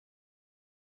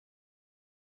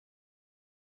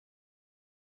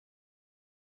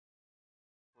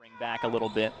back a little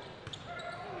bit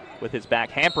with his back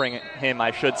hampering him,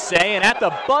 I should say. And at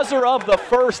the buzzer of the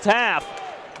first half,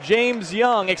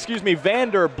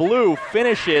 Vander Blue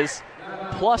finishes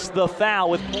plus the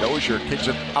foul with Dozier kicks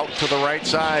it out to the right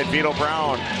side. Vito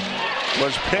Brown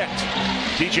was picked.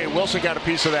 DJ Wilson got a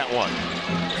piece of that one.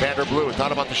 Vander Blue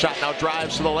thought about the shot, now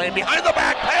drives to the lane, behind the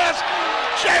back pass.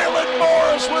 Jalen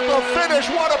Morris with the finish.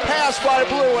 What a pass by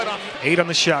Blue. And 8 on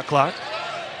the shot clock.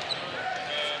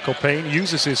 Copain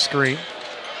uses his screen.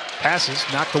 Passes,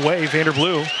 knocked away. Vander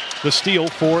Blue, the steal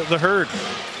for the Herd.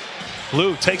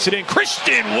 Blue takes it in.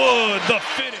 Christian Wood, the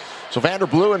finish. So Vander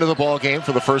Blue into the ball game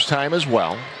for the first time as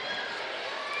well.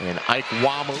 And Ike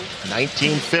Wamu,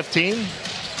 19-15.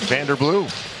 Vander Blue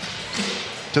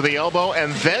to the elbow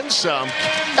and then some.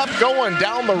 Kept going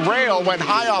down the rail, went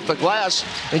high off the glass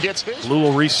and gets his. Blue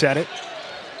will reset it.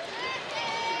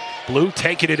 Blue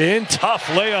taking it in. Tough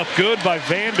layup, good by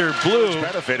Vander Blue.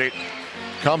 Benefit, it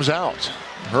comes out.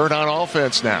 Herd on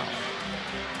offense now.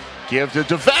 Give to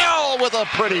DeVal with a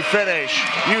pretty finish.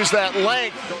 Use that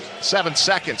length. 7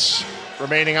 seconds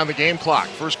remaining on the game clock.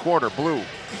 First quarter, Blue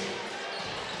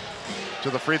to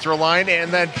the free throw line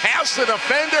and then past the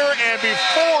defender, and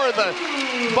before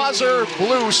the buzzer,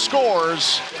 Blue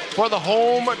scores for the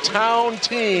hometown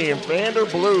team. Vander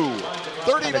Blue,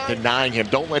 39. Denying him.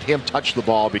 Don't let him touch the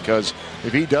ball, because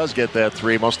if he does get that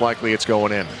three, most likely it's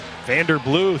going in. Vander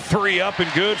Blue, 3 up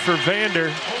and good for Vander.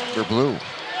 Vander Blue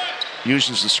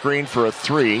uses the screen for a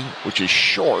three, which is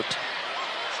short.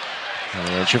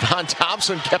 And Javon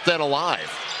Thompson kept that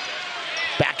alive.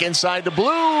 Back inside to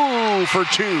Blue for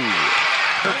 2.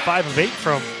 5 of 8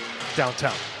 from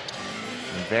downtown.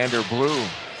 And Vander Blue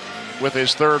with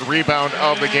his 3rd rebound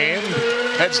of the game.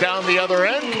 Heads down the other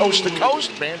end, coast to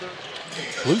coast. Vander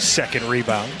Blue's 2nd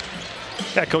rebound.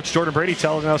 Yeah, Coach Jordan Brady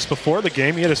telling us before the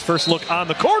game he had his first look on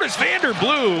the court as Vander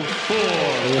Blue.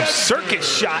 Circus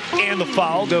shot and the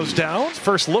foul goes down.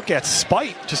 First look at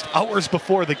Spite just hours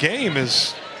before the game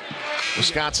is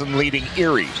Wisconsin leading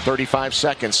Erie. 35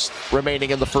 seconds remaining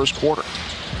in the first quarter.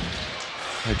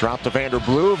 They drop to Vander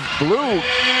Blue. Blue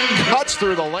cuts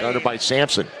through the lane. Guarded by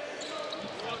Sampson.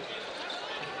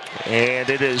 And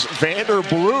it is Vander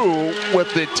Blue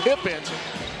with the tip-in.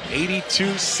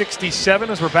 82-67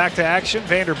 as we're back to action.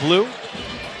 Vander Blue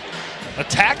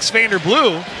attacks Vander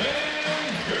Blue.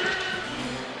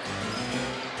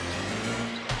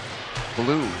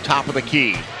 Blue, top of the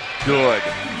key. Good.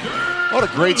 What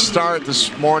a great start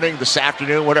this morning, this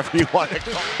afternoon, whatever you want to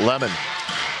call it. Lemon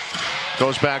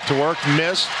goes back to work.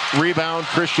 Missed. Rebound,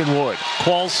 Christian Wood.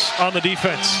 Qualls on the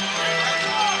defense.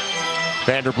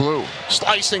 Vander Blue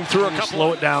slicing through a couple.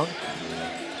 Slow it down.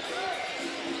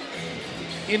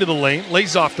 Into the lane,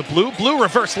 lays off the Blue. Blue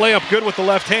reverse layup, good with the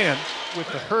left hand. With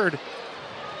the Herd,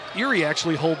 Erie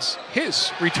actually holds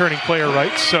his returning player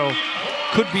rights, so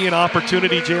could be an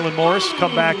opportunity. Jalen Morris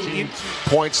come back in.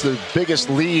 Points, the biggest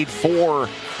lead for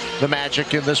the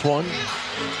Magic in this one.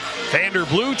 Vander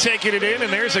Blue taking it in,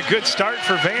 and there's a good start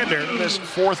for Vander. In this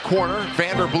 4th quarter,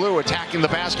 Vander Blue attacking the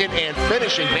basket and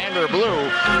finishing. Vander Blue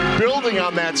building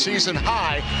on that season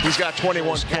high. He's got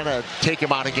 21. Kind of take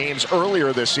him out of games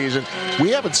earlier this season.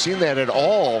 We haven't seen that at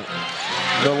all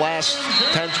the last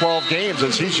 10-12 games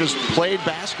as he's just played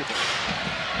basketball.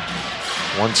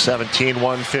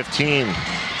 117-115.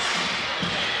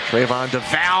 Trayvon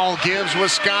DeVal gives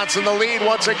Wisconsin the lead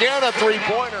once again, a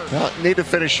 3-pointer. Well, need to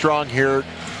finish strong here.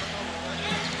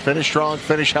 Finish strong,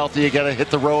 finish healthy. You got to hit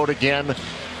the road again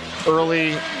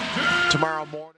early tomorrow morning.